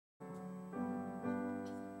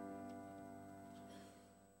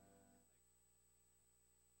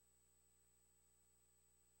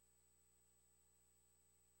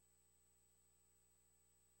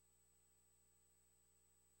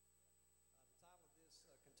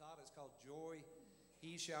called Joy,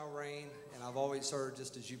 He Shall Reign. And I've always heard,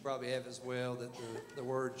 just as you probably have as well, that the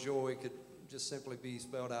word joy could just simply be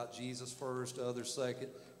spelled out Jesus first, others second,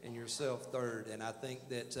 and yourself third. And I think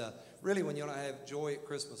that really when you want to have joy at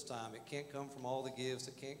Christmas time, it can't come from all the gifts.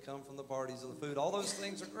 It can't come from the parties and the food. All those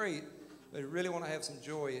things are great, but if you really want to have some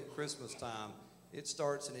joy at Christmas time, it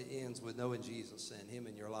starts and it ends with knowing Jesus and Him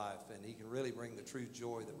in your life. And He can really bring the true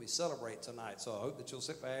joy that we celebrate tonight. So I hope that you'll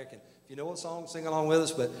sit back and if you know a song, sing along with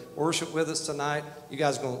us, but worship with us tonight. You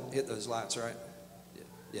guys are going to hit those lights, right?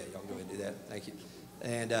 Yeah, y'all go ahead and do that. Thank you.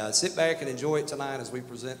 And sit back and enjoy it tonight as we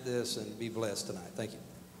present this and be blessed tonight. Thank you.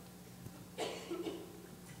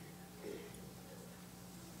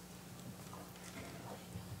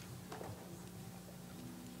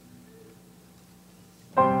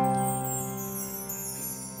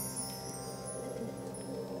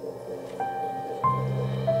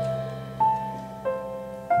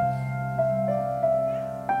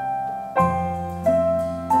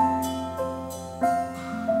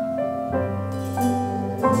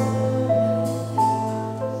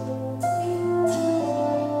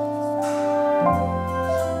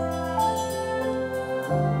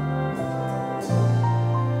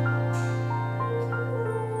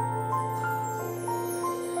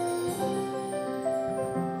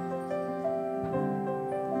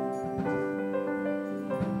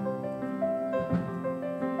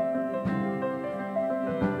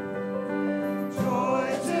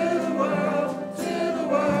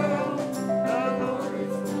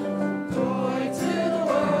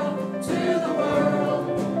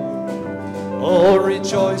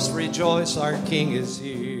 Rejoice, rejoice, our King is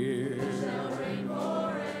here.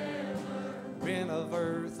 Men of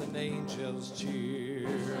earth and angels cheer.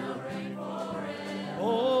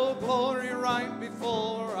 Oh, glory right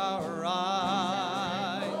before our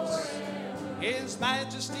eyes. His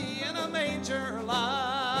majesty in a manger lies.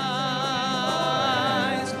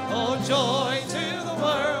 Oh, joy to the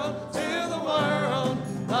world, to the world.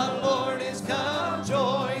 The Lord is come.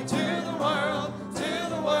 Joy to the world, to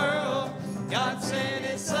the world. God sent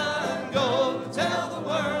His Son, go tell the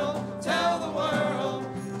world, tell the world,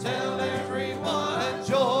 tell everyone,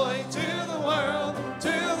 joy to the world,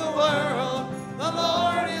 the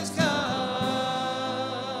Lord is come.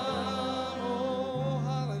 Oh,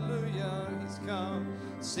 hallelujah, He's come.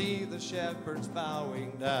 See the shepherds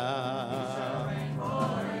bowing down.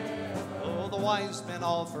 Oh, the wise men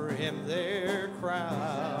offer Him their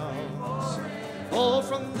crowns. Oh,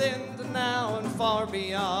 from then to now and far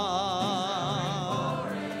beyond,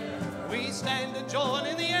 we stand and join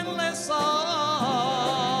in the endless song.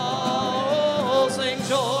 Sing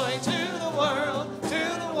joy to the world,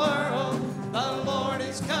 the Lord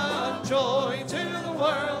is come. Joy to the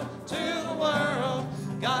world,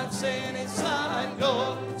 God sent His Son.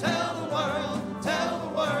 Go tell the world,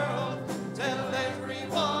 tell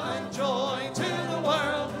everyone. Joy to the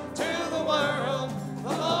world, the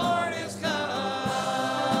Lord is come.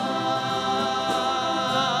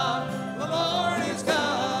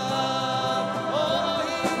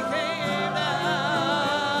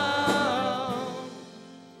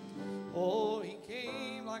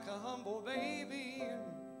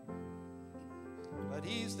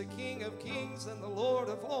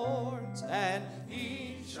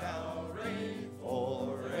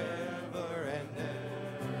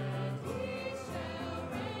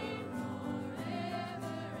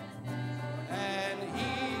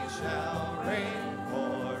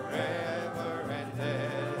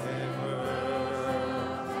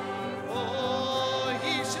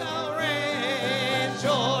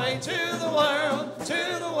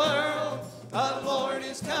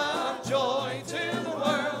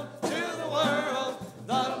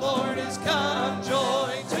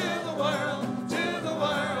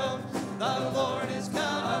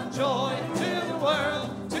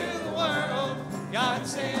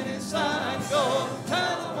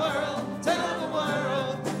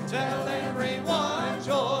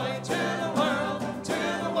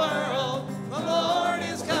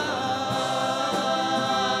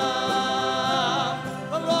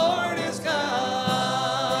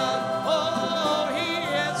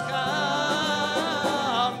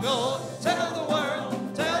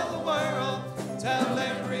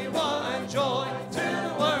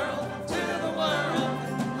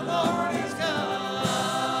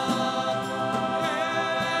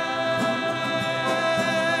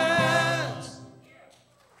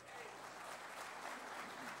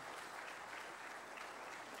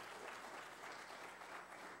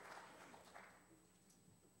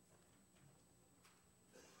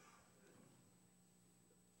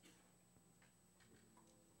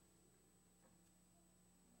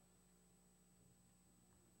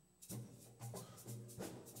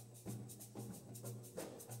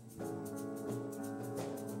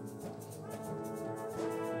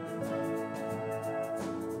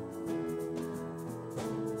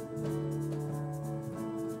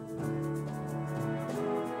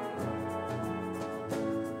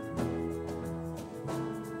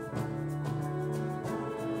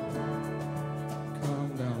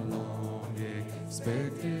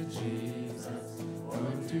 expected Jesus,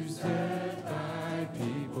 come to set thy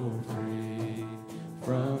people free.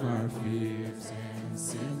 From our fears and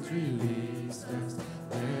sins release us,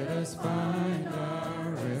 let us find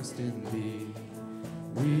our rest in thee.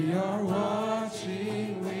 We are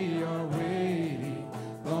watching, we are waiting,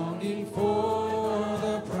 longing for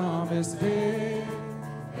the promised day.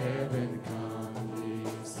 Heaven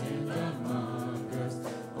come, descend among us,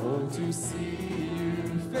 oh, to see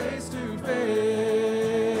you face to face.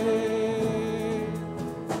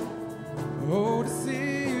 Oh, to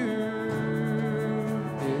see you,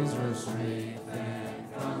 Israel's strength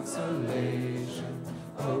and consolation,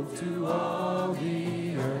 hope to all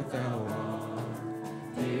the earth thou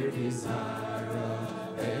art, dear desire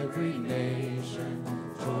of every nation,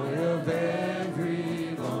 joy of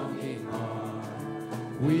every longing heart.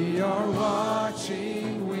 We are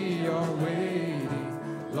watching, we are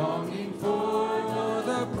waiting, longing for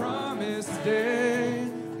the promised day.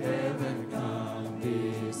 Heaven come,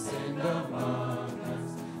 descend among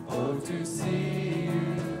us, oh, to see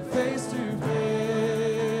you face to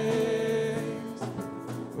face.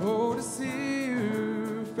 Oh, to see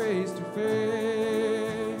you face to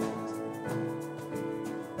face.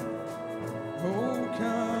 Oh,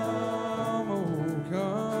 come, oh,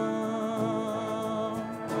 come.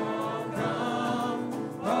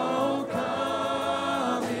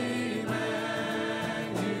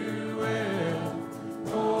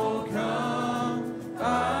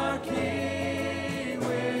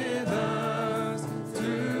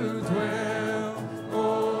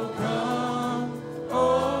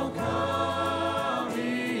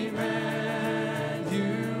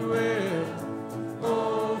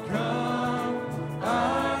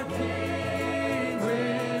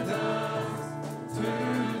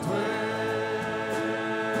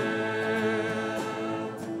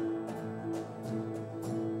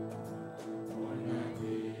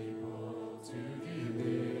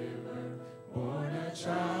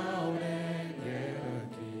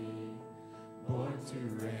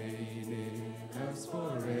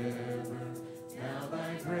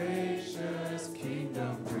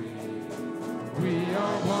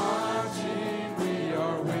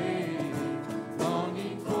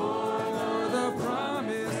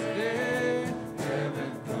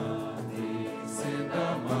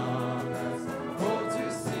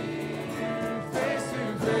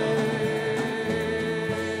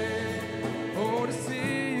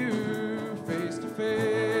 See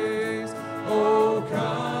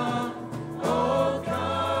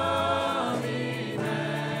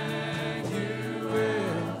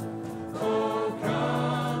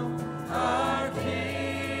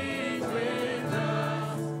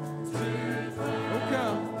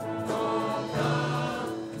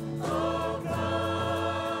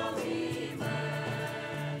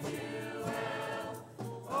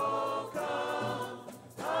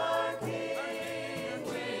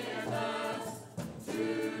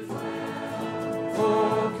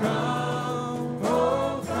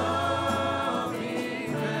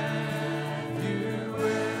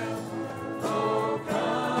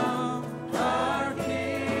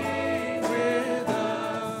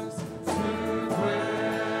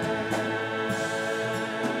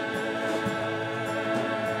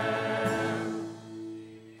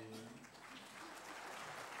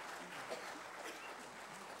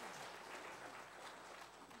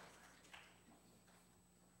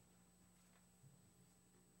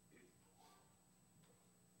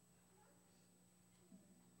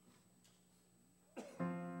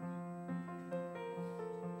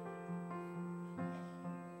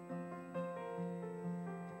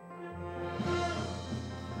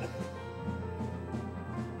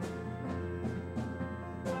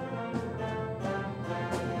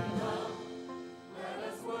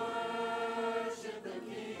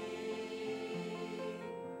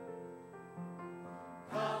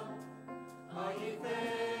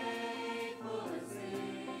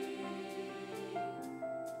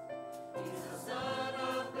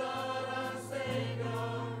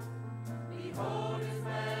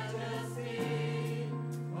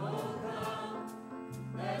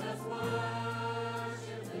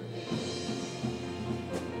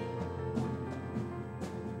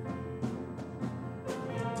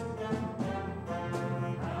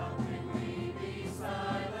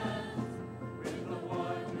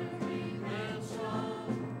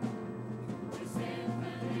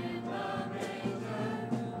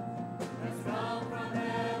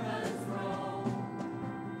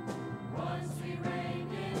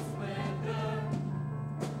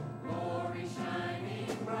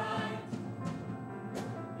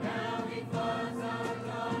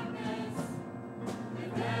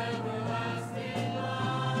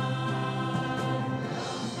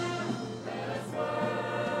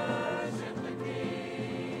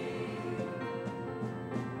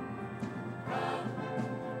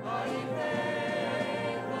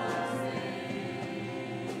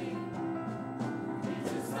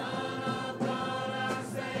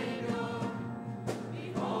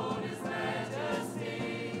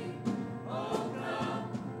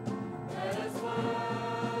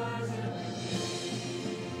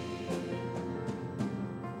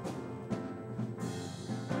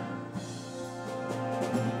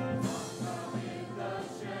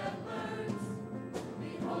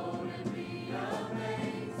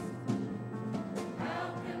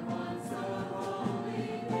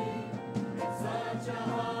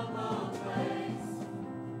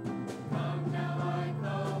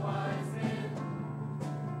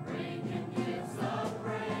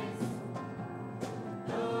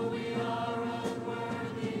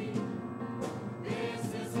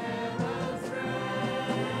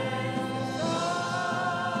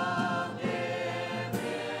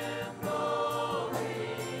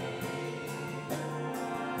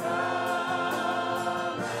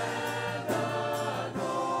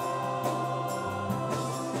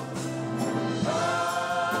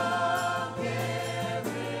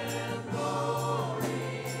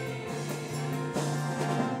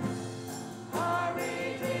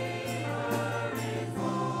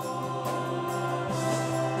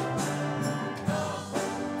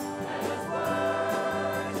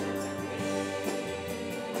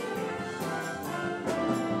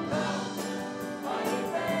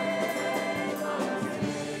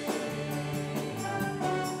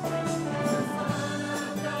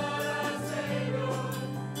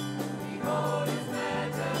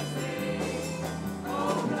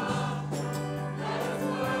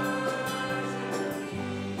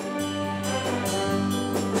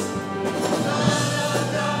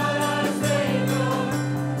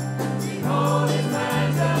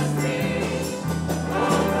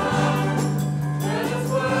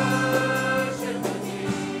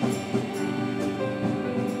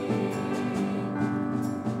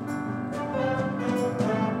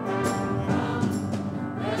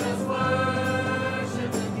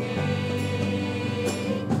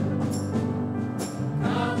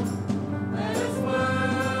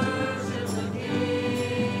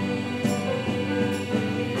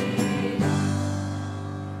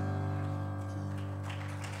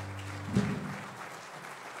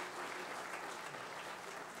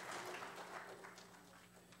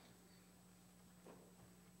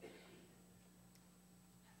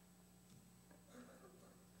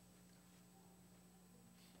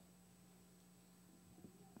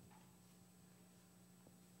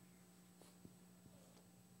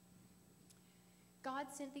God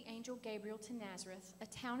sent the angel Gabriel to Nazareth, a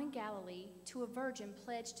town in Galilee, to a virgin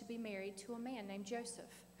pledged to be married to a man named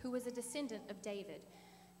Joseph, who was a descendant of David,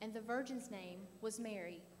 and the virgin's name was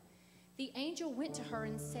Mary. The angel went to her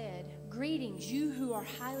and said, "Greetings, you who are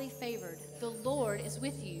highly favored. The Lord is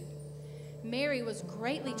with you." Mary was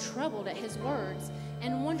greatly troubled at his words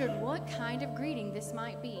and wondered what kind of greeting this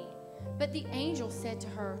might be. But the angel said to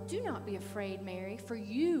her, "Do not be afraid, Mary, for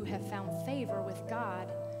you have found favor with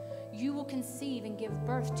God. You will conceive and give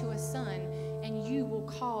birth to a son, and you will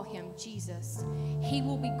call him Jesus. He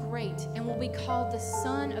will be great and will be called the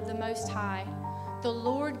Son of the Most High. The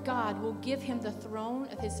Lord God will give him the throne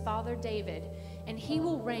of his father David, and he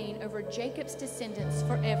will reign over Jacob's descendants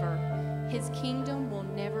forever. His kingdom will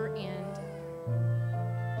never end."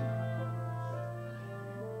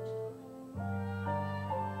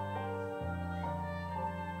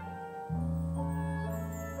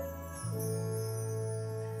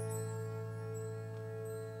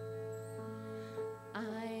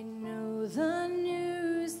 I know the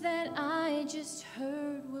news that I just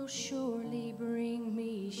heard will surely bring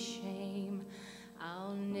me shame.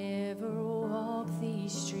 I'll never walk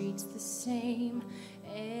these streets the same.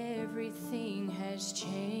 Everything has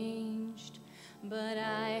changed. But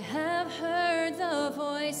I have heard the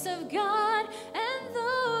voice of God, and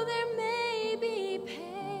though there may be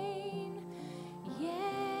pain,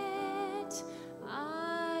 yet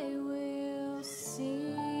I will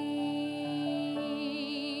sing.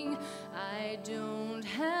 I don't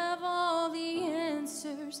have all the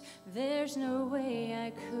answers. There's no way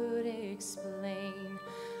I could explain.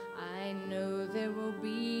 I know there will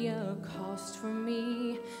be a cost for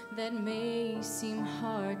me that may seem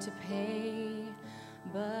hard to pay,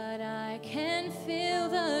 but I can feel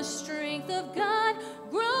the strength of God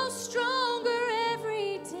grow stronger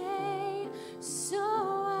every day. So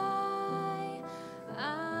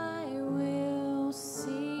I will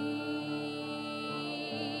sing.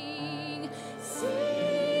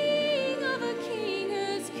 Sing of a King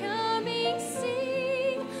who's coming.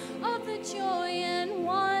 Sing of the joy and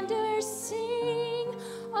wonder. Sing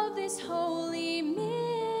of this holy mystery.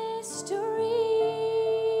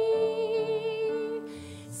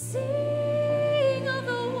 Sing of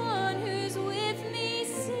the one who's with me.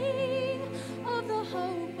 Sing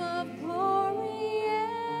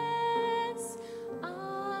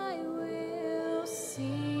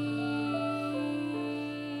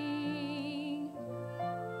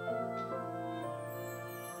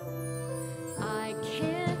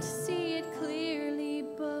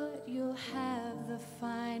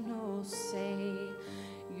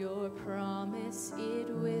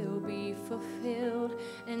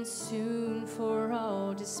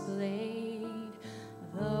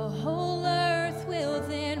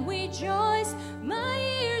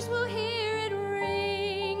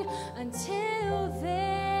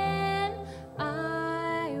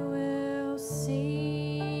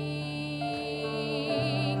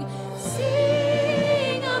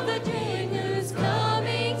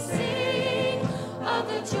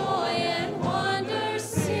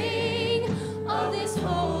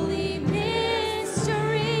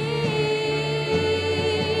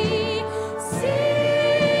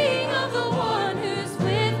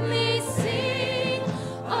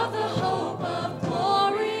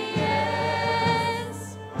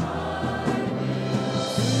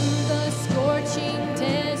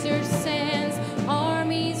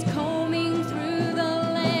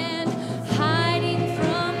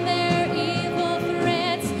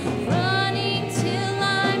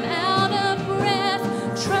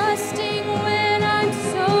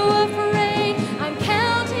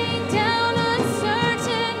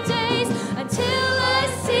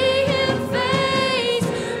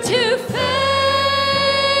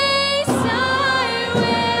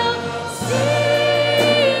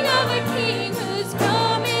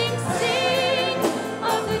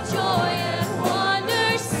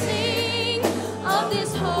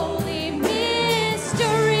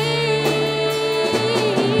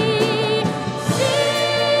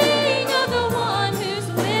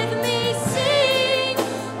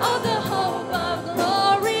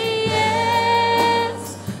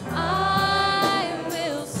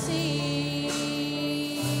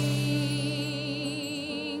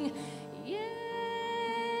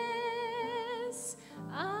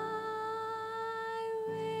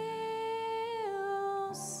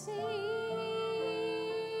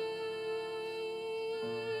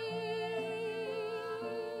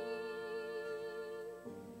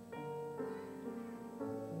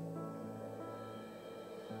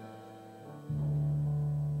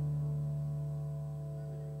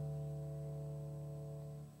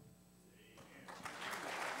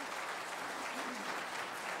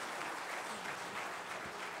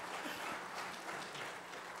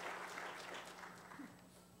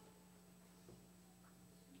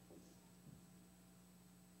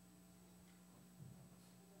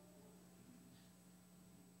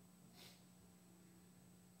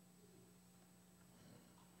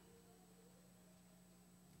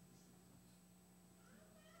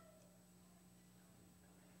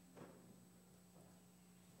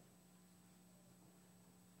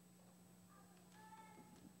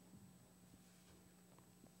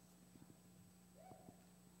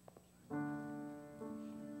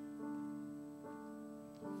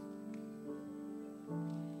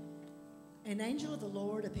An angel of the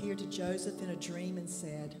Lord appeared to Joseph in a dream and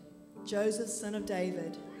said, Joseph, son of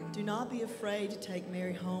David, do not be afraid to take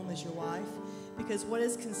Mary home as your wife, because what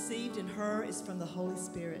is conceived in her is from the Holy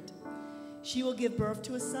Spirit. She will give birth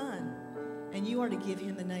to a son, and you are to give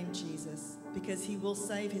him the name Jesus, because he will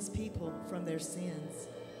save his people from their sins.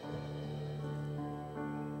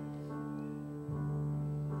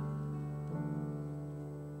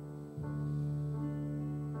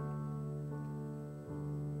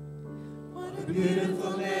 What a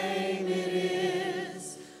beautiful name it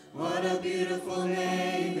is. What a beautiful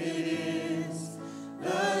name it is.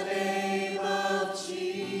 The name of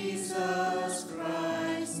Jesus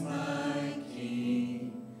Christ, my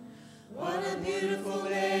King. What a beautiful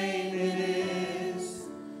name it is.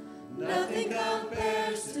 Nothing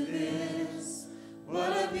compares to this.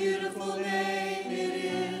 What a beautiful name it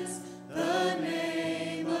is. The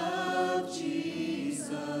name of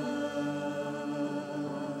Jesus.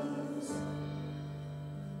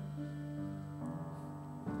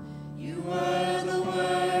 You were the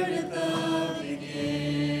Word at the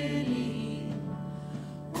beginning,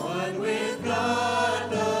 one with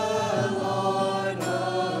God the Lord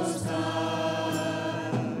Most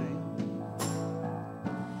High.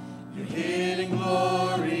 Your hidden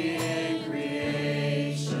glory in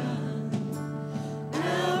creation,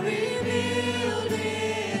 now revealed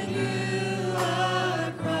in you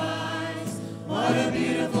are Christ. What a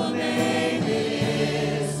beautiful name it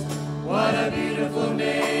is. What a beautiful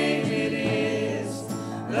name it is.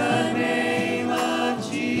 The name of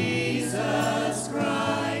Jesus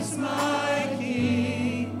Christ, my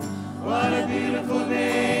King. What a beautiful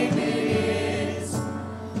name it is.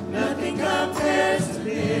 Nothing compares to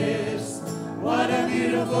this. What a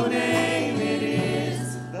beautiful name it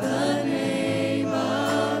is. The name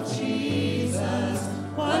of Jesus.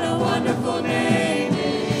 What a wonderful name it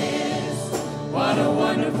is. What a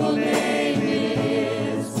wonderful name it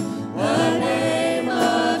is. The name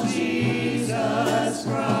of Jesus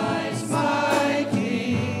Christ, my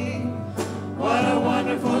King. What a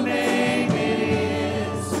wonderful name it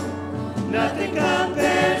is. Nothing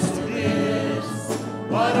compares to this.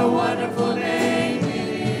 What a wonderful name it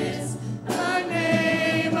is. The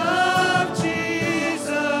name of Jesus.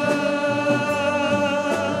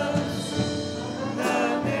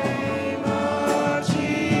 The name of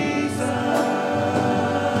Jesus.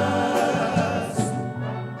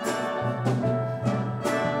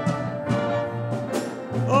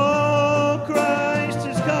 Oh, Christ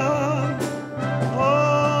is come.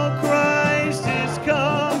 Oh, Christ is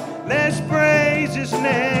come. Let's praise his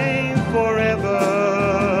name forever.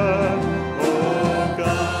 Oh,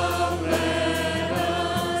 come, let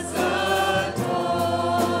us adore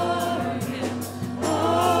him.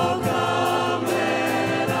 Oh, come,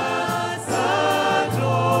 let us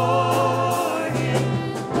adore him.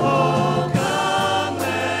 Oh, come,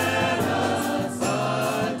 let us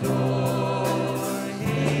adore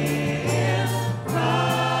him.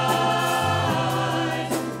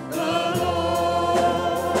 Christ the Lord.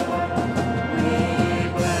 We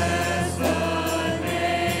bless the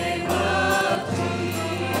name of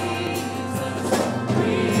Jesus.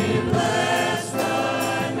 We bless the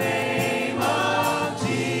name of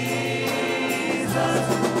Jesus.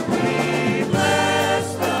 We bless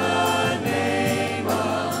the name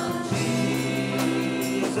of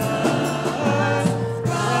Jesus.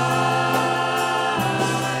 Christ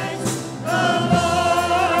the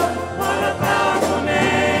Lord. What a powerful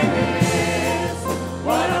name it is.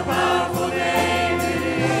 What a powerful name it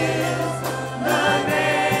is. The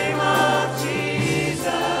name of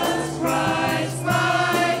Jesus Christ,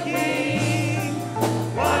 my King.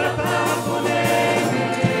 What a powerful name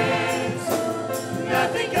it is.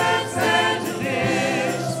 Nothing can stand to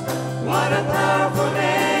this. What a powerful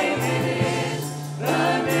name it is. The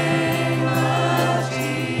name of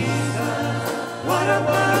Jesus. What a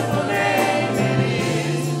wonderful name it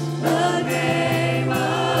is. The name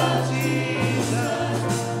of Jesus.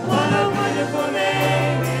 What a wonderful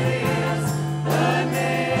name it is. The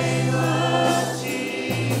name of Jesus.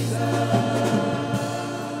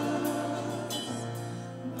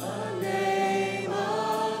 The name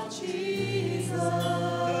of Jesus.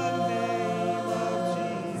 The name of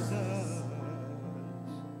Jesus.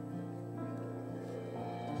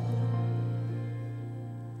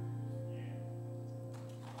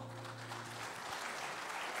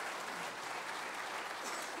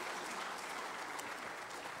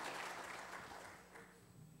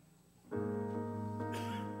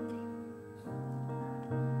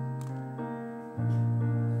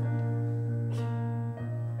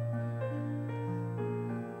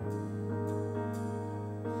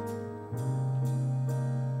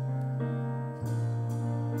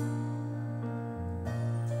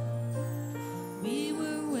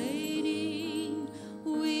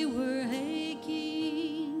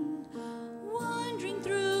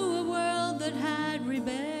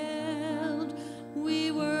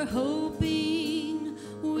 hoping,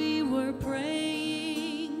 we were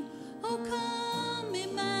praying, oh come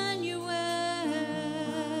Emmanuel.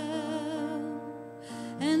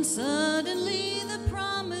 And suddenly the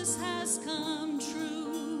promise has come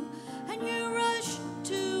true, and you rush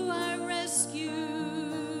to our rescue.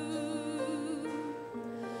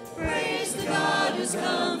 Praise the God who's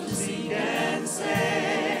come to seek and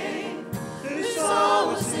save, who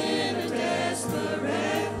saw us in a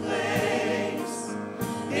desperate place.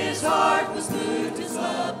 His heart was moved, his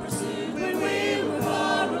love pursued when we were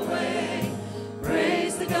far away.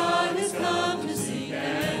 Praise the God who's come to seek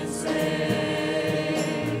and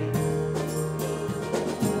save.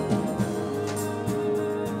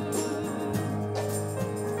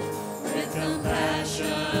 With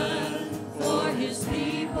compassion for his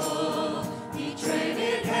people, he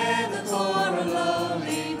traded heaven for a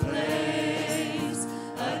lowly place.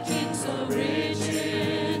 A king so rich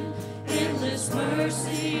in endless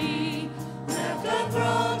mercy left a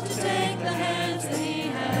throne to take the hands that he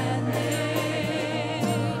had made.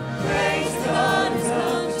 Praise the God who's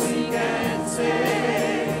come to seek and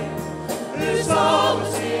save, who saw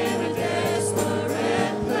us in a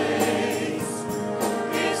desperate place.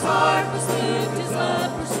 His heart was moved, his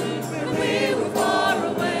love pursued when we were far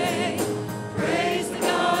away. Praise the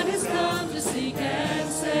God who's come to seek and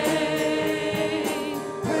save.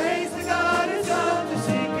 Praise the God who's come to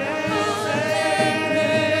seek and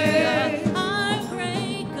save. Our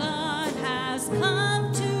great God has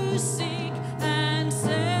come to seek and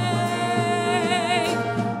save.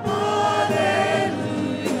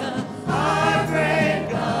 Hallelujah. Our great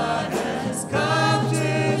God has come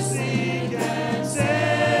to seek and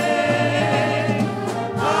save.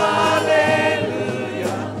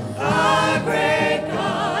 Hallelujah. Our great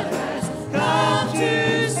God has come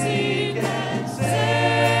to seek and save.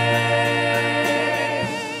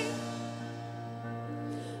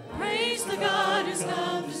 Praise the God who's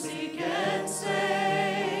come to seek and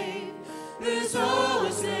save, who saw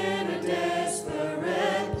us in a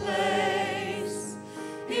desperate place.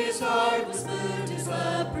 His heart was moved, his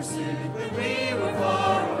love pursued when we were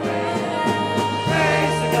far away.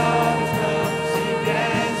 Praise the God who's come to seek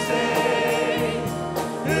and save,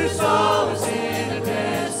 who saw us in a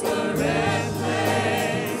desperate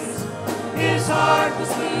place. His heart was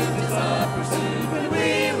moved, his love pursued when we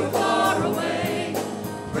were far away.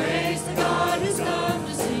 Praise the God who's come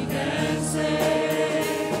to seek and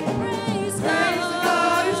save. Praise the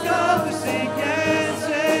God who's come to seek and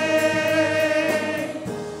save.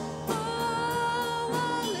 Oh,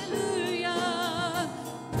 hallelujah.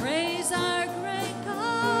 Praise our great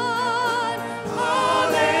God.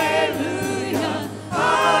 Hallelujah.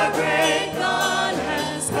 Our great God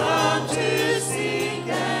has come to seek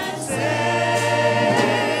and save.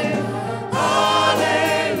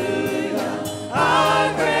 Hallelujah.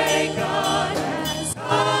 Our great God has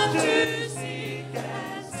come to seek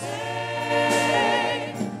and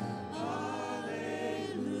save.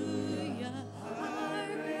 Hallelujah. Our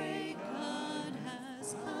great God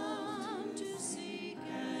has come to seek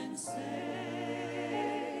and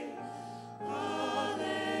save. Hallelujah.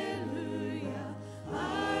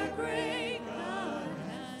 Our great God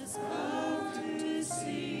has come to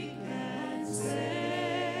seek and save.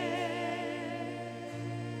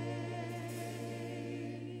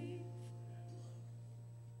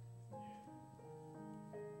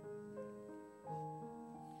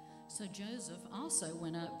 So Joseph also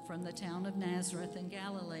went up from the town of Nazareth in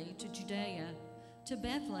Galilee to Judea, to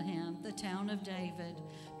Bethlehem, the town of David,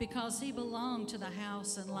 because he belonged to the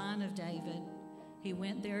house and line of David. He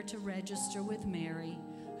went there to register with Mary,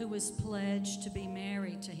 who was pledged to be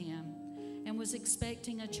married to him and was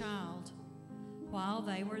expecting a child. While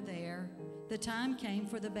they were there, the time came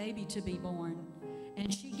for the baby to be born,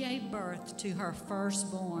 and she gave birth to her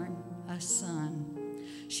firstborn, a son.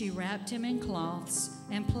 She wrapped him in cloths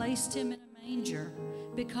and placed him in a manger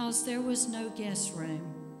because there was no guest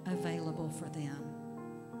room available for them.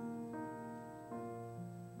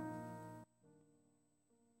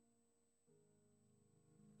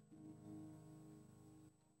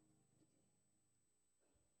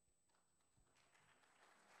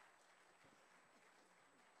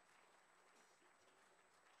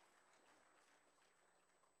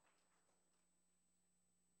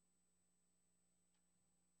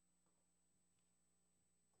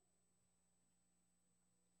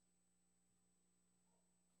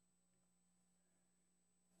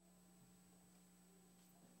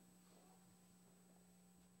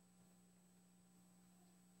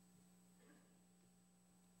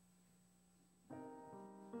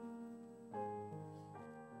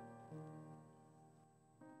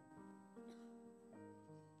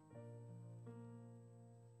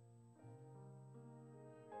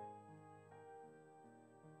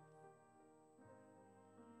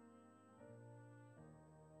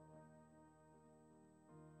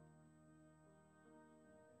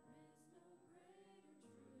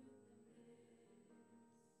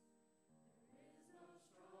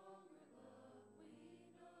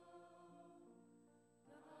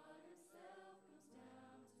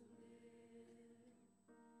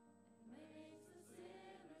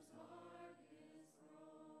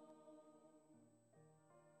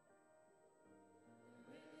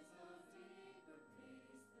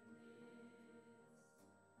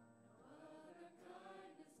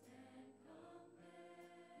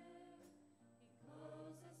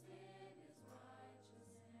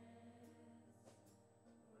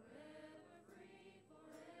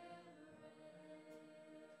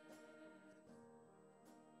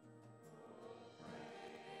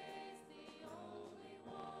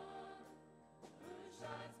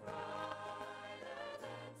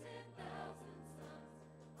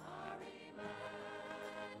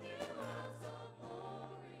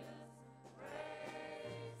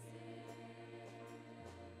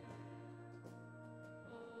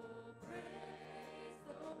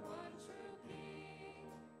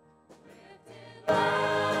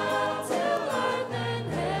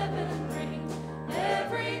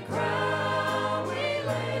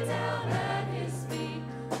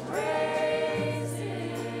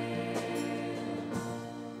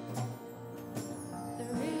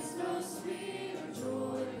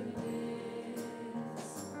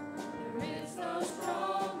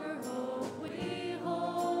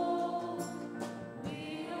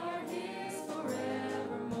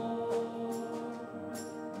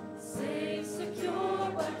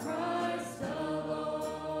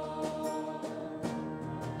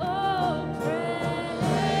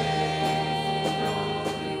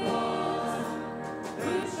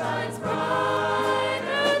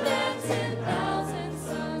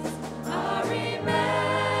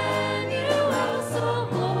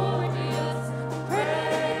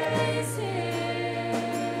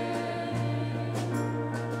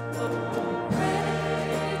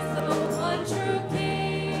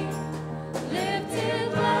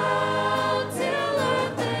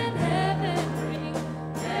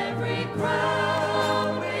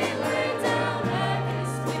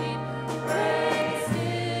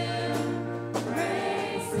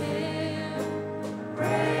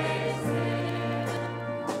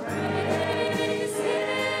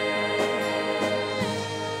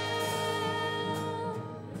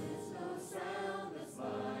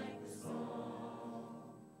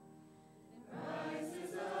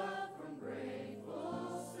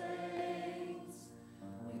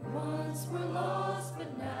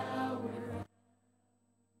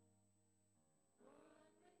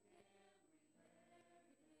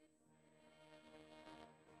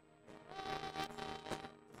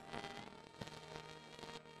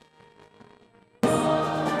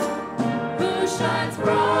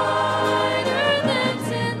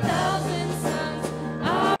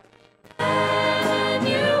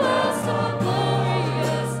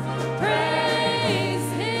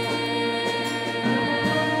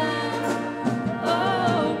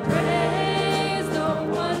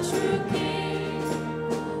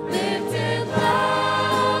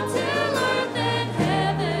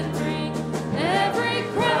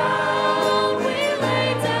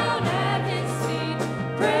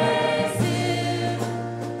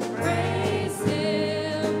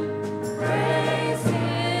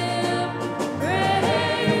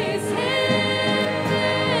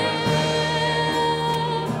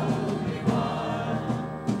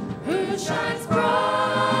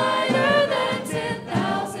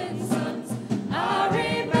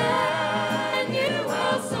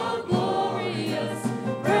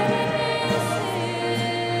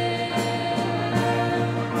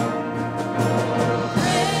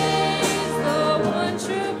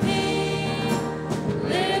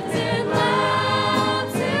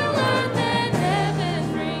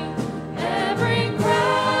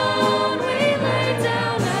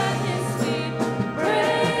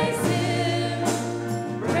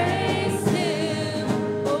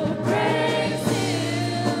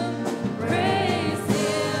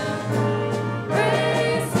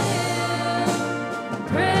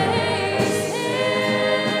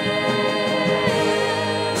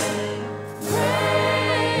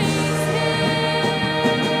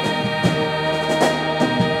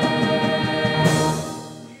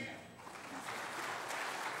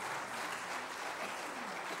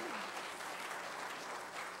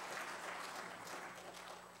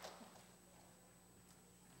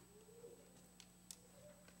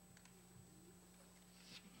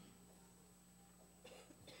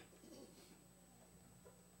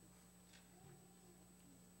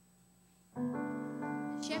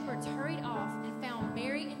 shepherds hurried off and found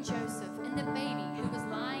Mary and Joseph and the baby who was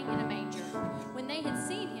lying in a manger. When they had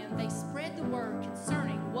seen him, they spread the word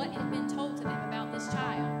concerning what had been told to them about this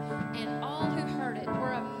child, and all who heard it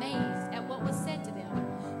were amazed at what was said to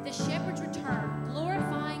them. The shepherds returned,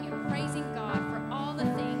 glorifying and praising God for all the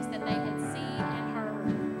things that they had seen and heard.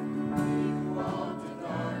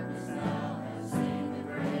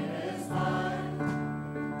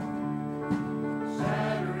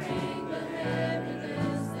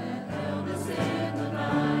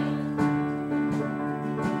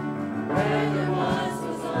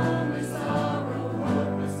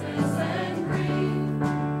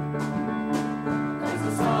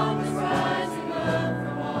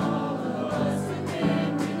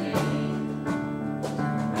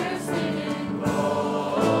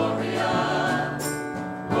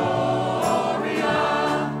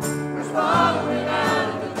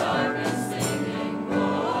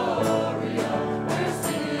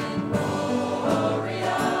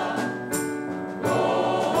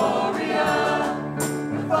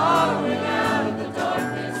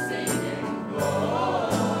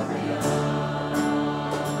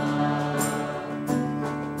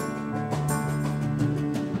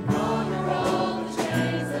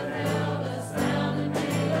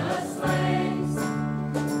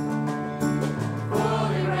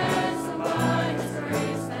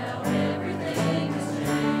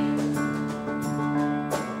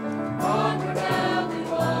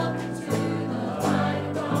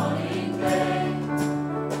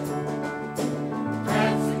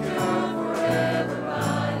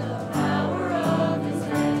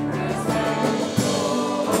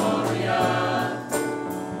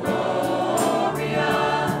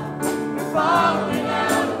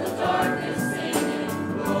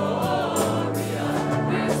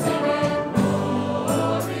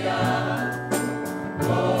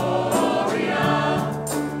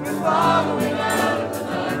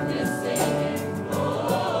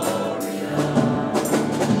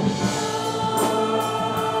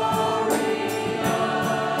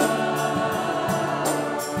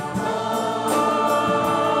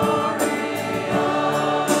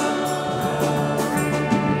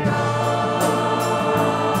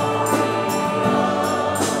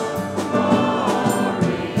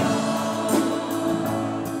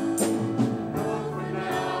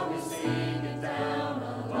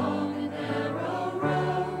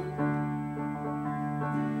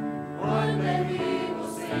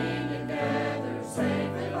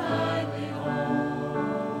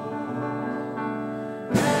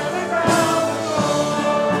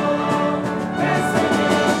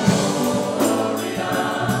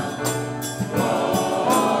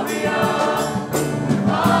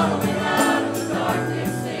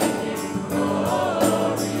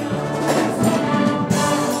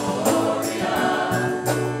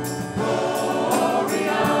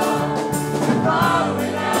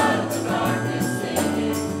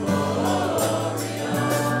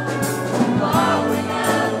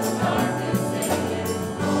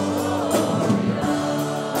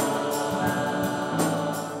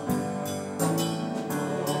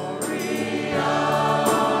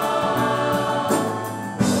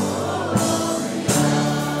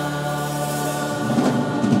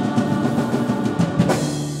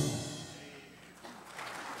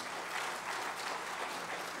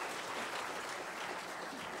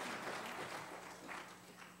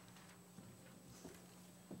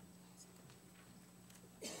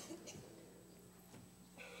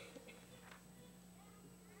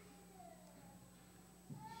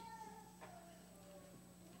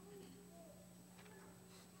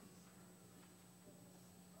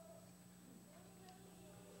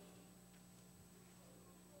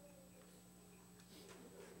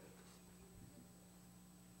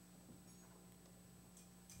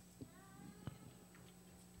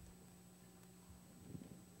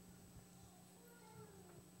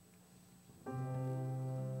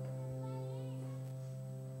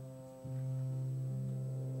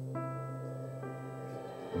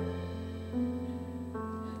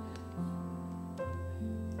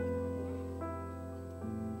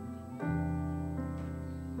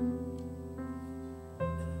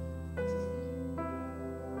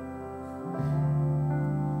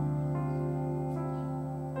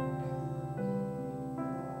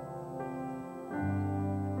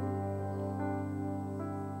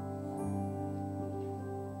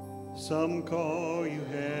 Some call you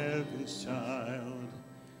heaven's child,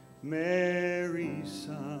 Mary's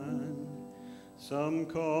son. Some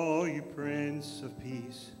call you Prince of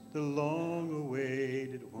Peace, the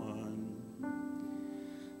long-awaited one.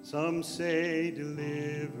 Some say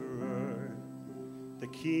deliverer, the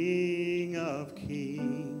King of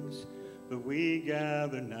Kings. But we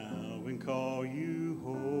gather now and call you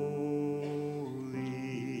holy.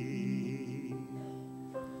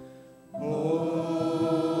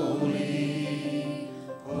 Holy,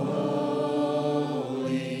 holy,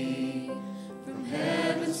 from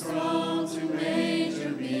heaven's throne to manger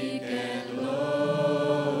meek and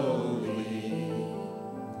lowly.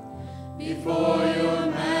 Before your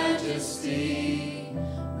majesty,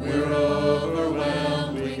 we're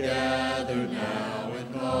overwhelmed. We gather now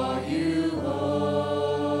and call you holy.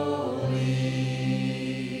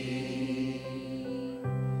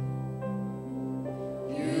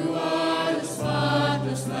 You are the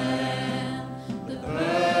spotless Lamb, the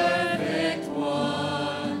perfect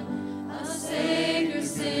one, a Savior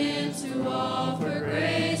sent to offer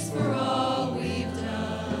grace for all we've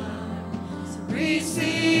done. So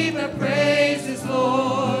receive the praises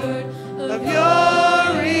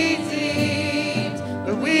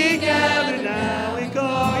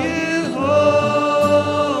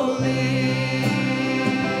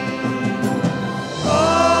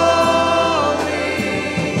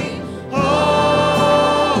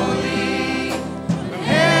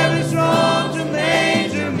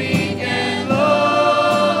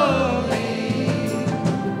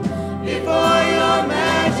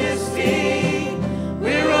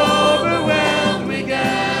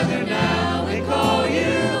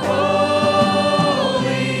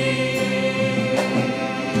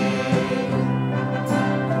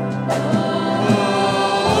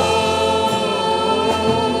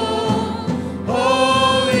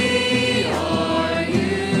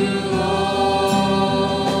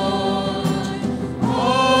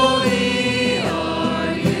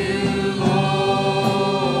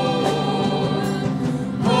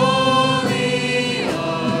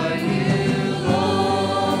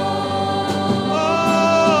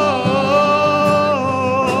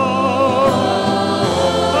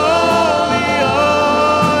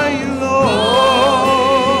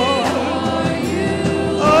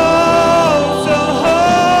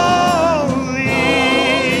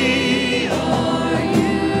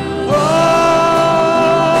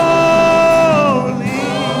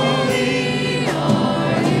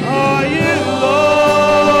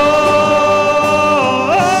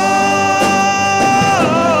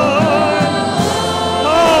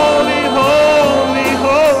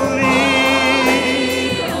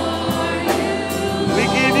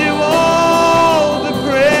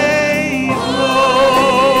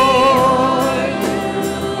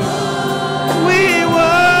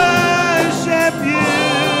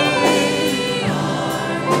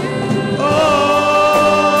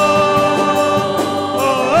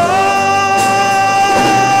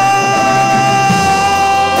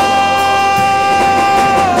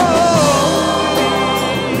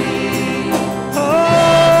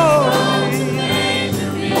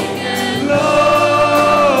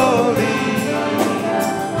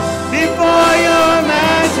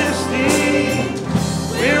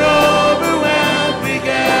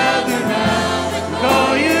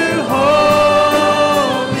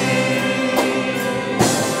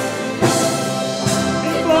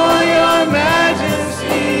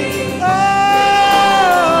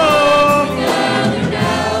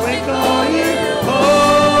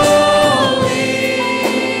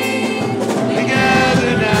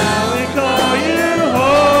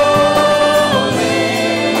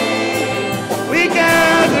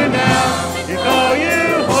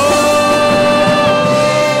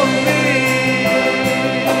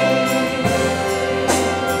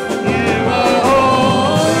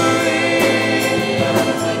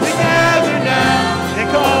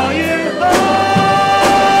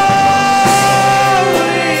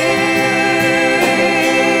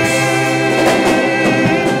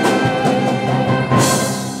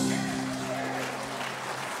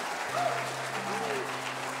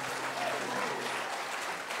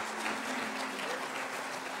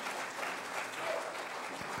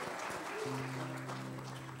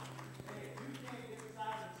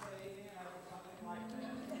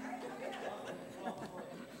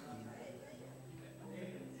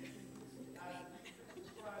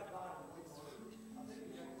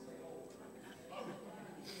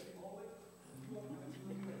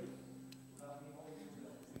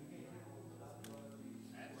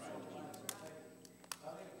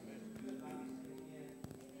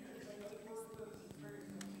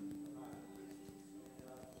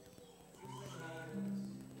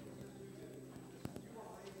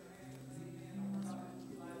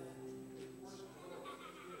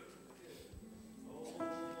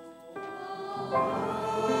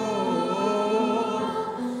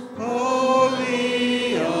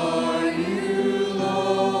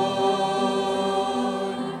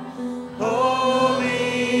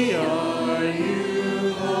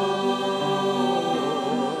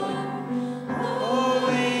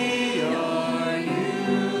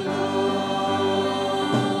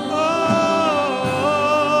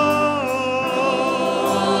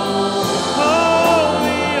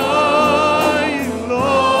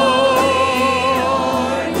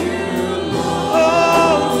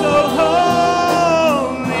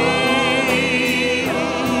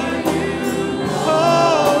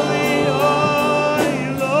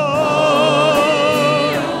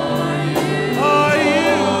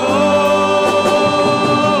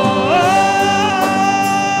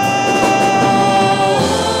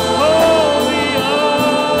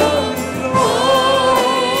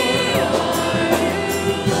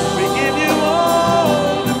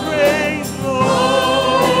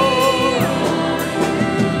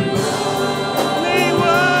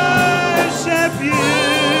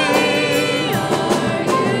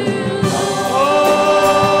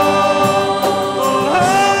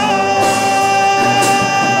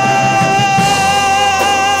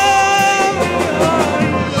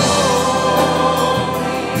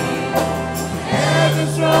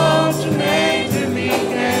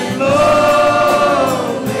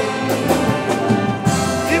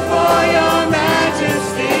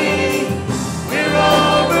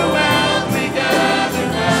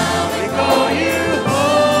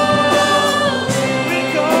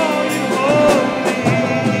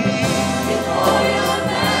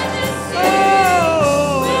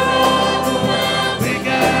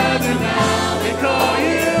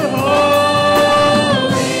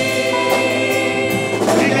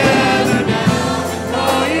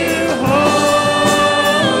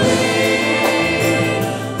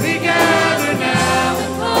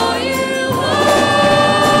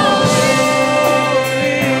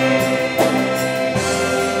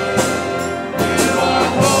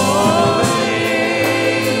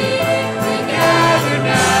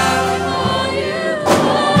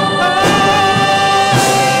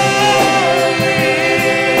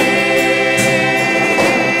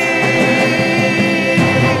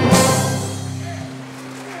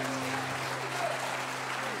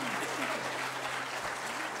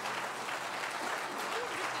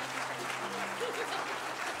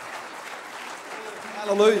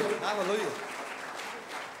Hallelujah. Hallelujah.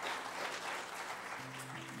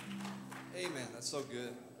 Amen. That's so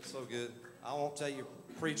good. That's so good. I won't tell you,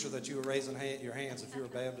 preacher, that you were raising your hands if you're a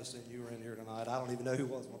Baptist and you were in here tonight. I don't even know who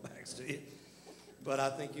was. My back's to you. But I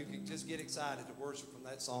think you can just get excited to worship from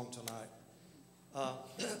that song tonight.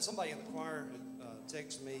 Somebody in the choir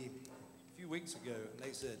texted me a few weeks ago, and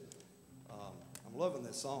they said, I'm loving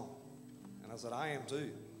this song. And I said, I am too.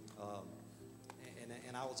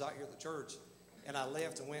 And I was out here at the church, and I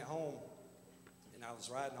left and went home, and I was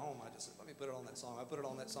riding home. I just said, let me put it on that song. I put it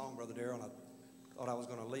on that song, Brother Darrell, and I thought I was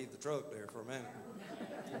going to leave the truck there for a minute.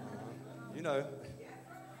 You know,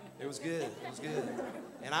 it was good. It was good.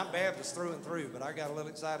 And I'm Baptist through and through, but I got a little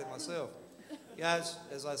excited myself. Guys,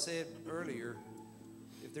 as I said earlier,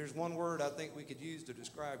 if there's one word I think we could use to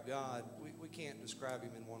describe God, we can't describe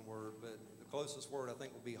him in one word, but the closest word I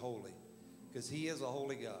think will be holy, because he is a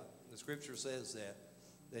holy God. The scripture says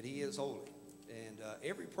that he is holy. And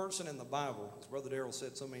every person in the Bible, as Brother Darrell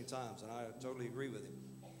said so many times, and I totally agree with him,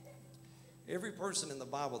 every person in the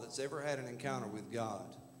Bible that's ever had an encounter with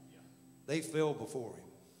God, they fell before him.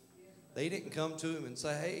 They didn't come to him and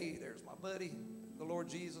say, hey, there's my buddy, the Lord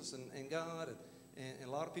Jesus and God. And a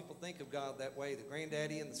lot of people think of God that way, the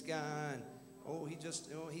granddaddy in the sky,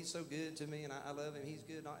 and he's so good to me, and I love him, he's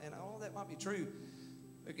good. And all that might be true.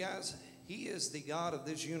 But guys, he is the God of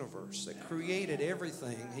this universe that created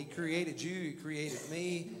everything. He created you. He created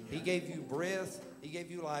me. He gave you breath. He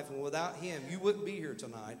gave you life. And without him, you wouldn't be here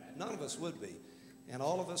tonight. None of us would be. And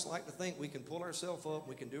all of us like to think we can pull ourselves up.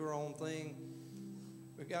 We can do our own thing.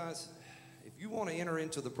 But guys, if you want to enter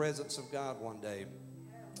into the presence of God one day,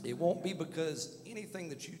 it won't be because anything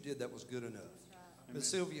that you did that was good enough. Miss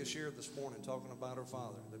Sylvia shared this morning talking about her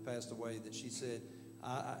father that passed away, that she said,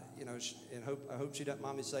 I hope she doesn't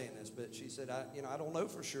mind me saying this, but she said, I don't know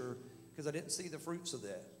for sure because I didn't see the fruits of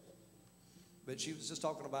that. But she was just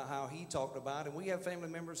talking about how he talked about, and we have family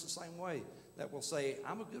members the same way that will say,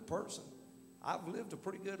 I'm a good person. I've lived a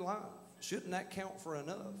pretty good life. Shouldn't that count for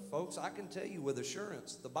enough? Folks, I can tell you with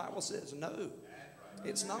assurance, the Bible says no,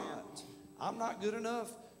 it's not. I'm not good enough.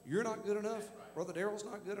 You're not good enough. Brother Darrell's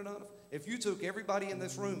not good enough. If you took everybody in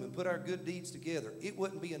this room and put our good deeds together, it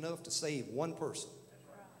wouldn't be enough to save one person.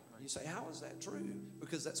 You say, how is that true?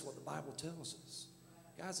 Because that's what the Bible tells us.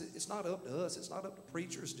 Guys, it's not up to us. It's not up to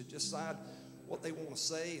preachers to decide what they want to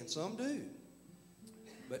say, and some do.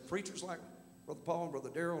 But preachers like Brother Paul and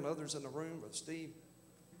Brother Darrell and others in the room, Brother Steve,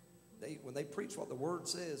 when they preach what the Word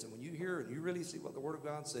says, and when you hear and you really see what the Word of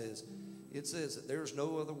God says, it says that there's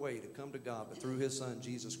no other way to come to God but through his Son,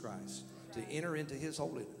 Jesus Christ, to enter into his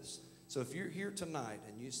holiness. So if you're here tonight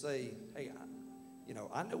and you say, hey,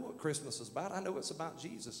 I know what Christmas is about. I know it's about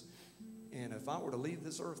Jesus. And if I were to leave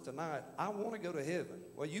this earth tonight, I want to go to heaven.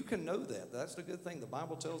 Well, you can know that. That's the good thing. The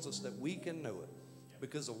Bible tells us that we can know it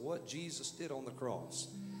because of what Jesus did on the cross.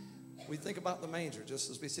 We think about the manger, just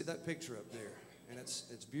as we see that picture up there. And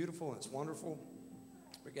it's beautiful and it's wonderful.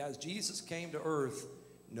 But guys, Jesus came to earth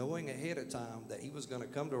knowing ahead of time that he was going to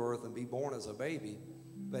come to earth and be born as a baby,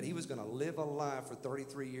 but he was going to live a life for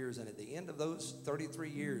 33 years. And at the end of those 33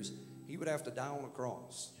 years, he would have to die on a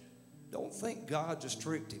cross. Don't think God just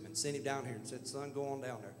tricked him and sent him down here and said, son, go on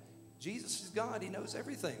down there. Jesus is God. He knows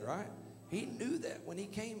everything, right? He knew that when he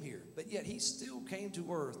came here, but yet he still came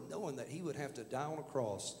to earth knowing that he would have to die on a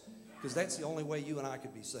cross, because that's the only way you and I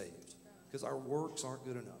could be saved, because our works aren't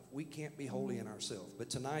good enough. We can't be holy in ourselves. But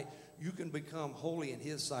tonight, you can become holy in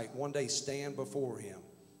his sight. One day, stand before him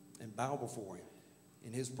and bow before him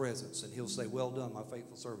in his presence, and he'll say, well done, my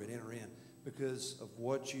faithful servant, enter in, because of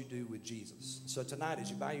what you do with Jesus. So tonight, as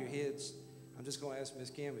you bow your heads, I'm just going to ask Miss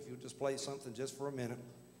Kim if you'll just play something just for a minute.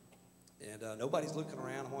 And nobody's looking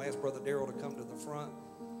around. I'm going to ask Brother Darrell to come to the front.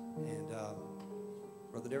 And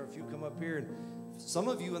Brother Darrell, if you come up here, and some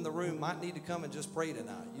of you in the room might need to come and just pray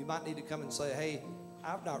tonight. You might need to come and say, hey,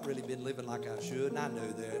 I've not really been living like I should, and I know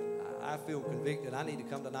that. I feel convicted. I need to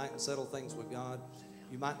come tonight and settle things with God.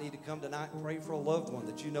 You might need to come tonight and pray for a loved one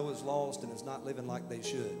that you know is lost and is not living like they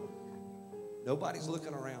should. Nobody's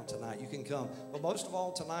looking around tonight. You can come. But most of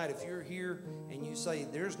all tonight, if you're here and you say,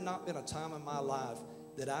 there's not been a time in my life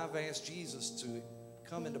that I've asked Jesus to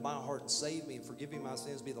come into my heart and save me and forgive me my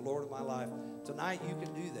sins, be the Lord of my life, tonight you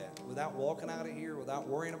can do that without walking out of here, without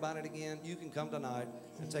worrying about it again. You can come tonight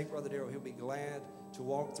and take Brother Darrell. He'll be glad to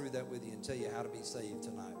walk through that with you and tell you how to be saved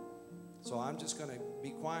tonight. So I'm just going to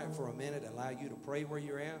be quiet for a minute and allow you to pray where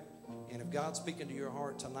you're at. And if God's speaking to your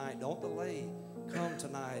heart tonight, don't delay. Come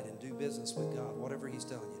tonight and do business with God, whatever he's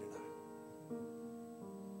telling you tonight.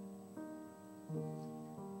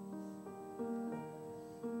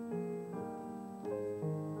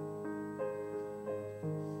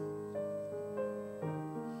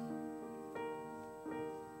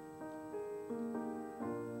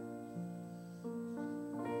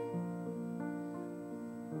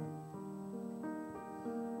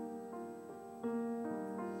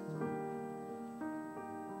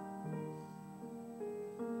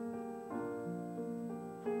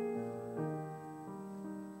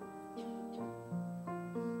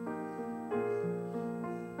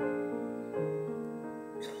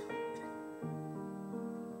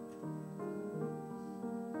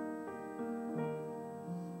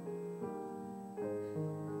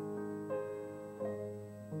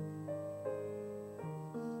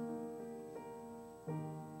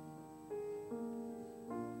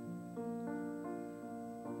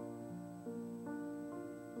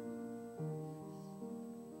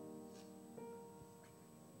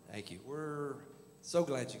 Thank you. We're so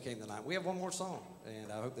glad you came tonight. We have one more song,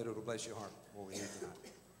 and I hope that it'll bless your heart before we leave tonight.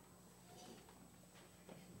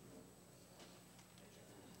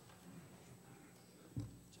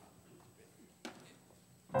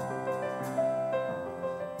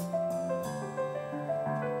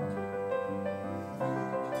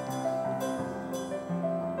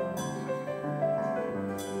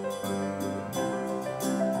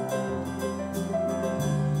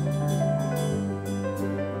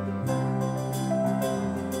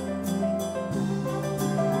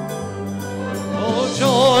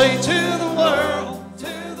 Joy to the world,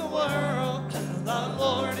 the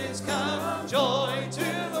Lord is come. Joy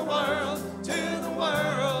to the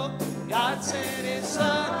world, God sent His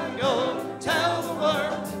Son. Go tell the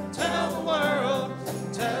world, tell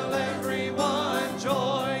everyone.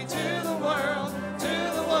 Joy to the world,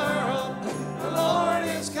 the Lord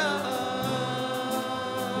is come.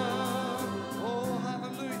 Oh,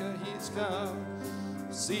 hallelujah, He's come.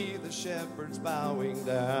 See the shepherds bowing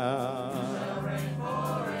down.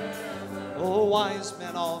 Oh, wise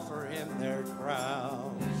men offer Him their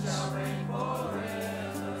crowns.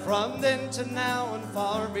 From then to now and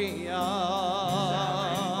far beyond.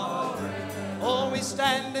 Oh, we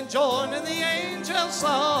stand and join in the angels'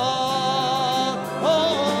 song.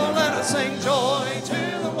 Oh, let us sing joy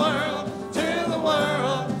to the world,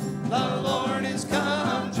 the Lord is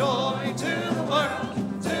come. Joy to the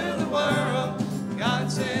world,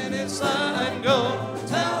 God sent His Son. Go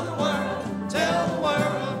tell the world, tell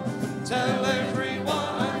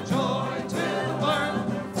everyone. Joy to the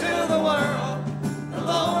world, the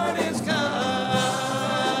Lord is come.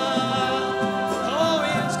 Oh,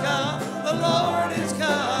 He is come, the Lord is come.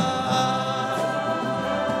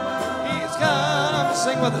 He's come.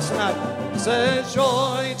 Sing with us tonight. Says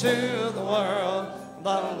joy to the world,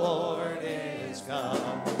 the Lord is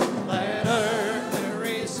come. Let earth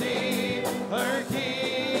receive her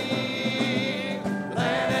King.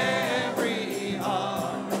 Let every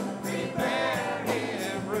heart prepare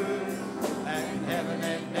Him room. And heaven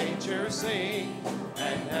and nature sing,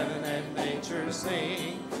 and heaven and nature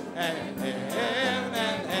sing, and heaven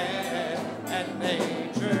and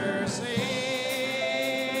nature sing.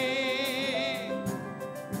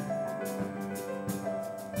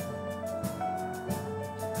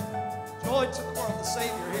 Joy to the world, the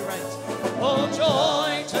Savior, He reigns. Oh,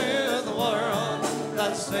 joy to the world,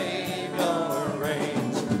 the Savior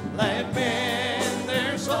reigns. Let men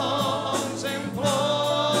their songs employ,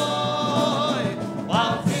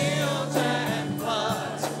 while fields and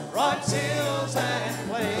floods, rocks, hills, and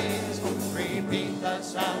plains repeat the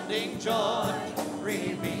sounding joy,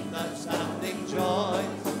 repeat the sounding joy,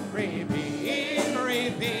 repeat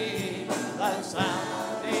the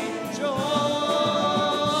sounding joy.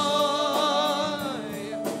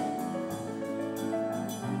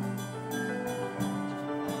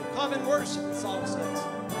 Come and worship, the song says.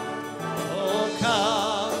 Oh,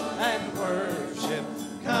 come and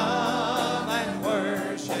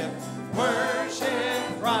worship,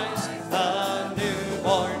 worship Christ, the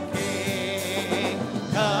newborn King.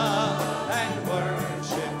 Come and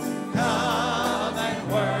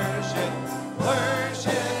worship,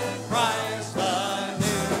 worship Christ, the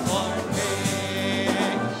newborn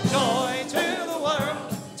King. Joy to the world,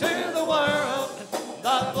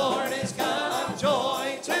 the Lord is come.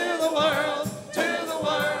 Joy to the world,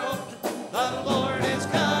 the Lord is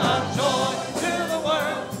come. Joy to the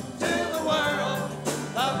world,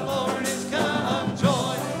 the Lord is come.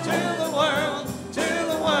 Joy to the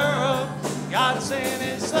world, God sent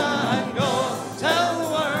His Son. Go tell the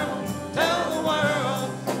world,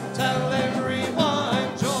 tell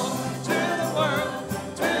everyone. Joy to the world,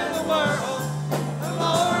 the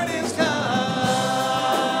Lord is come.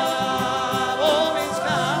 Oh, He's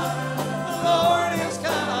come, the Lord is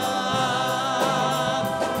come.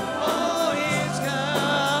 Oh, He's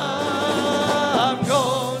come. Go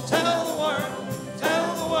tell the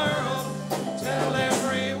world, tell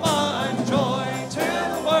everyone. Joy to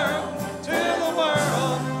the world,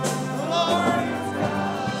 the Lord is come.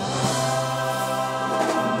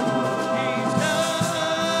 He's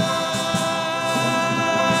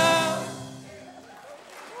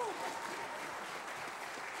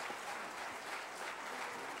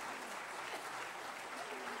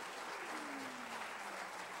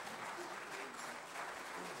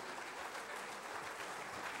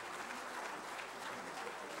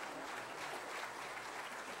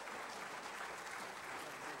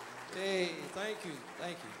Hey, thank you.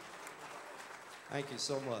 Thank you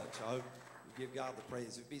so much. I hope you give God the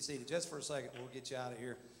praise. Be seated just for a second. We'll get you out of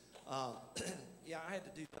here. Yeah, I had to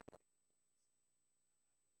do that.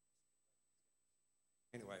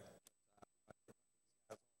 Anyway.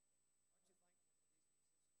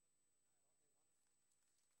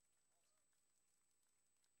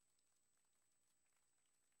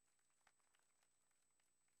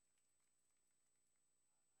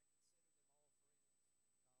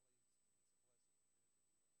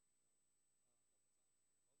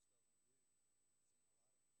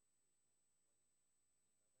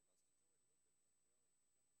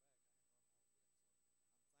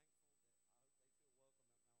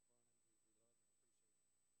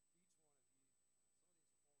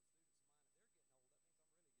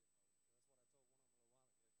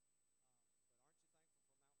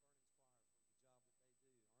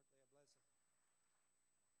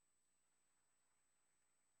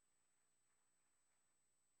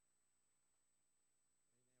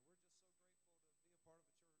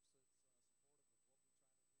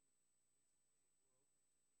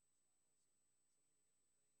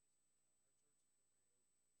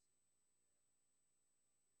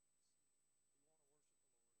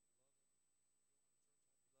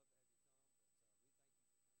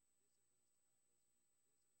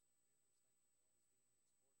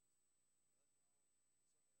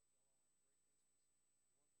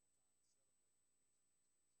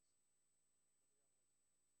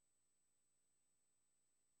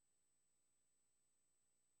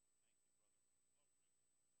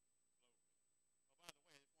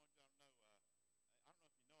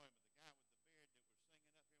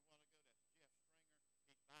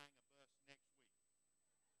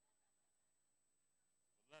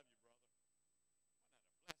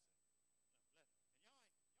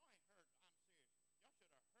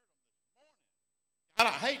 And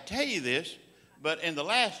I hate to tell you this, but in the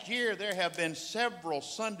last year, there have been several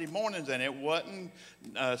Sunday mornings, and it wasn't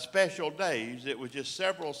special days. It was just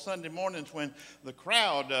several Sunday mornings when the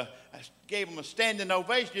crowd gave them a standing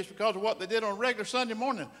ovation just because of what they did on a regular Sunday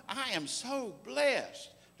morning. I am so blessed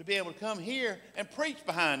to be able to come here and preach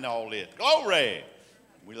behind all this. Glory!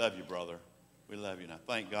 We love you, brother. We love you, and I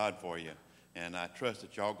thank God for you. And I trust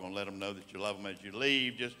that y'all going to let them know that you love them as you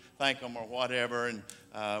leave. Just thank them or whatever. And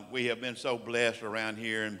we have been so blessed around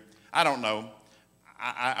here. And I don't know.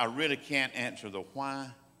 I really can't answer the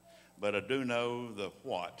why, but I do know the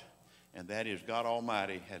what. And that is God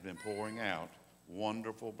Almighty has been pouring out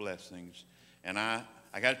wonderful blessings. And I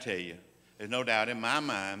got to tell you, there's no doubt in my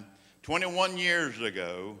mind, 21 years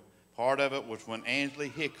ago, part of it was when Ansley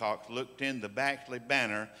Hickox looked in the Baxley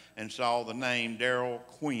banner and saw the name Darrell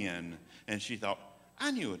Quinn. And she thought,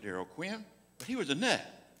 I knew a Darrell Quinn, but he was a nut.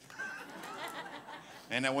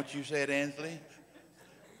 Ain't that what you said, Ansley?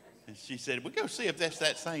 And she said, we'll go see if that's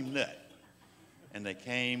that same nut. And they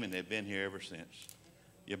came, and they've been here ever since.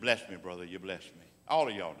 You blessed me, brother. You blessed me. All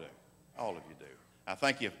of y'all do. All of you do. I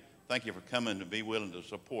thank you for coming to be willing to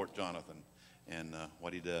support Jonathan and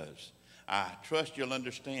what he does. I trust you'll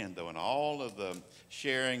understand, though, in all of the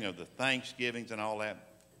sharing of the Thanksgivings and all that,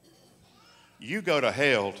 you go to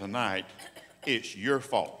hell tonight, it's your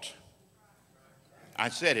fault. I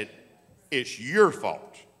said it, it's your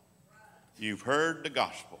fault. You've heard the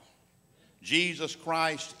gospel. Jesus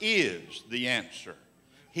Christ is the answer.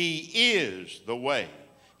 He is the way.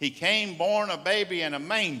 He came born a baby in a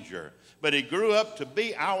manger, but he grew up to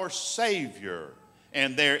be our Savior,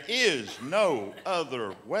 and there is no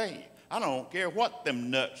other way. I don't care what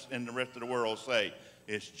them nuts in the rest of the world say.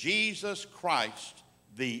 It's Jesus Christ,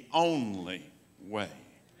 the only way.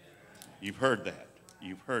 You've heard that.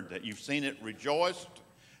 You've heard that. You've seen it rejoiced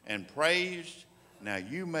and praised. Now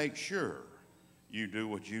you make sure you do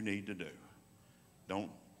what you need to do.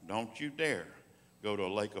 Don't you dare go to a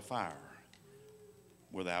lake of fire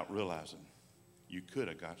without realizing you could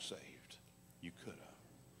have got saved. You could have.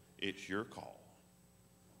 It's your call.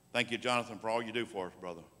 Thank you, Jonathan, for all you do for us,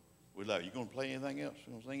 brother. We love you. You going to play anything else?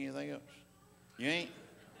 You going to sing anything else? You ain't?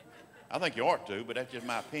 I think you ought to, but that's just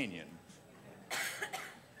my opinion.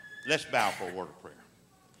 Let's bow for a word of prayer.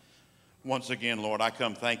 Once again, Lord, I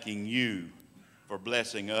come thanking you for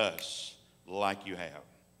blessing us like you have.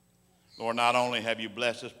 Lord, not only have you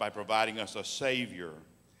blessed us by providing us a Savior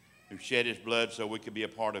who shed his blood so we could be a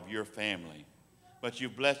part of your family, but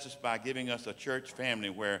you've blessed us by giving us a church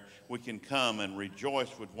family where we can come and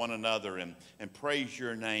rejoice with one another and praise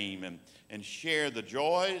your name and share the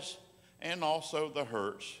joys and also the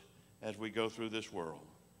hurts as we go through this world.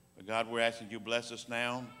 But God, we're asking you to bless us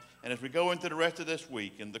now. And as we go into the rest of this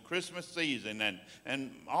week and the Christmas season,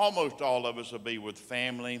 and almost all of us will be with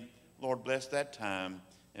family, Lord, bless that time.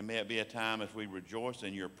 And may it be a time as we rejoice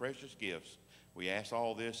in your precious gifts. We ask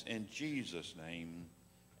all this in Jesus' name.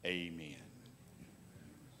 Amen.